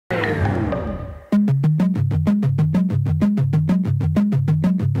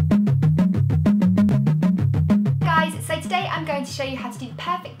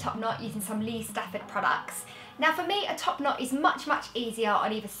knot using some Lee Stafford products. Now for me, a top knot is much easier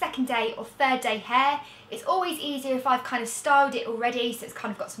on either second day or third day hair. It's always easier if I've kind of styled it already, so it's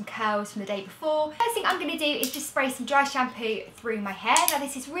kind of got some curls from the day before. First thing I'm going to do is just spray some dry shampoo through my hair. Now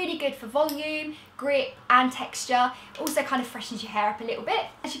this is really good for volume, grip and texture. It also kind of freshens your hair up a little bit.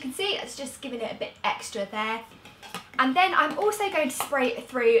 As you can see, it's just giving it a bit extra there. And then I'm also going to spray it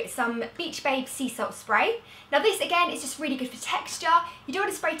through some Beach Babe sea salt spray. Now this again is just really good for texture. You don't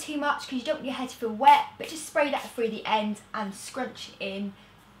want to spray too much because you don't want your hair to feel wet, but just spray that through the end and scrunch it in,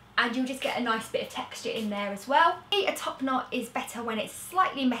 and you'll just get a nice bit of texture in there as well. A top knot is better when it's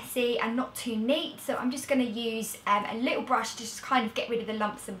slightly messy and not too neat, so I'm just going to use a little brush to just kind of get rid of the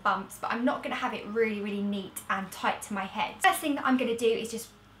lumps and bumps, but I'm not going to have it really neat and tight to my head. First thing that I'm going to do is just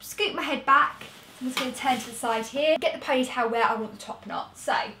scoop my head back. I'm just going to turn to the side here, get the ponytail where I want the top knot.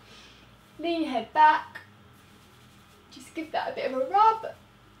 So, lean your head back, just give that a bit of a rub,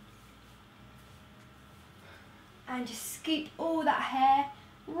 and just scoop all that hair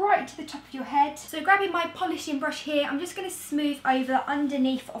right to the top of your head. So grabbing my polishing brush here, I'm just going to smooth over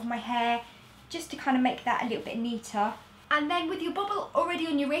underneath of my hair, just to kind of make that a little bit neater. And then with your bobble already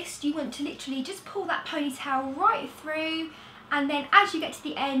on your wrist, you want to literally just pull that ponytail right through. And then as you get to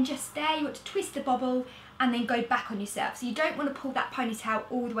the end, just there, you want to twist the bobble and then go back on yourself. So you don't want to pull that ponytail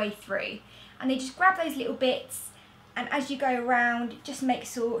all the way through. And then just grab those little bits, and as you go around, just make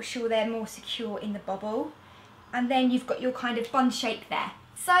sure they're more secure in the bobble. And then you've got your kind of bun shape there.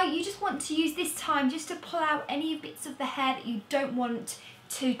 So you just want to use this time just to pull out any bits of the hair that you don't want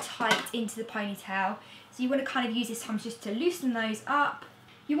too tight into the ponytail. So you want to kind of use this time just to loosen those up.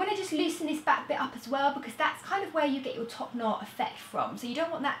 You want to just loosen this back bit up as well, because that's kind of where you get your top knot effect from. So you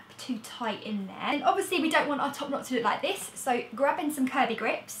don't want that too tight in there. And obviously we don't want our top knot to look like this, so grabbing some curvy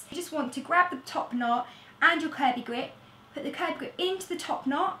grips. You just want to grab the top knot and your curvy grip, put the curvy grip into the top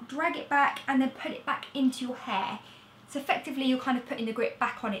knot, drag it back, and then put it back into your hair. So effectively you're kind of putting the grip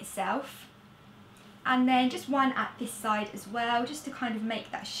back on itself. And then just one at this side as well, just to kind of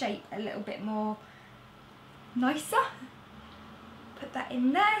make that shape a little bit more nicer. Put that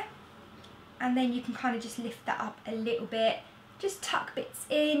in there, and then you can kind of just lift that up a little bit, just tuck bits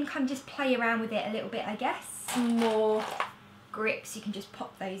in, kind of just play around with it a little bit, I guess. Some more grips, you can just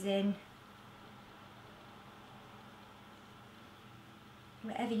pop those in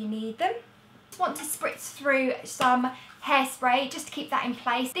wherever you need them. Just want to spritz through some hairspray just to keep that in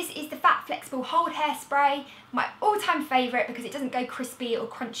place. This is the Fat Flexible Hold Hairspray, my all-time favourite because it doesn't go crispy or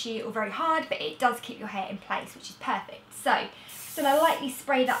crunchy or very hard, but it does keep your hair in place, which is perfect. So I'm going to lightly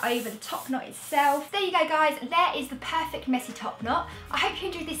spray that over the top knot itself. There you go guys, there is the perfect messy top knot. I hope you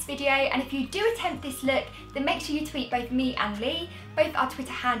enjoyed this video, and if you do attempt this look, then make sure you tweet both me and Lee. Both our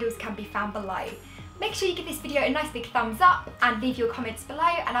Twitter handles can be found below. Make sure you give this video a nice big thumbs up and leave your comments below,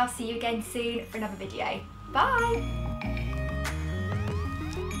 and I'll see you again soon for another video. Bye!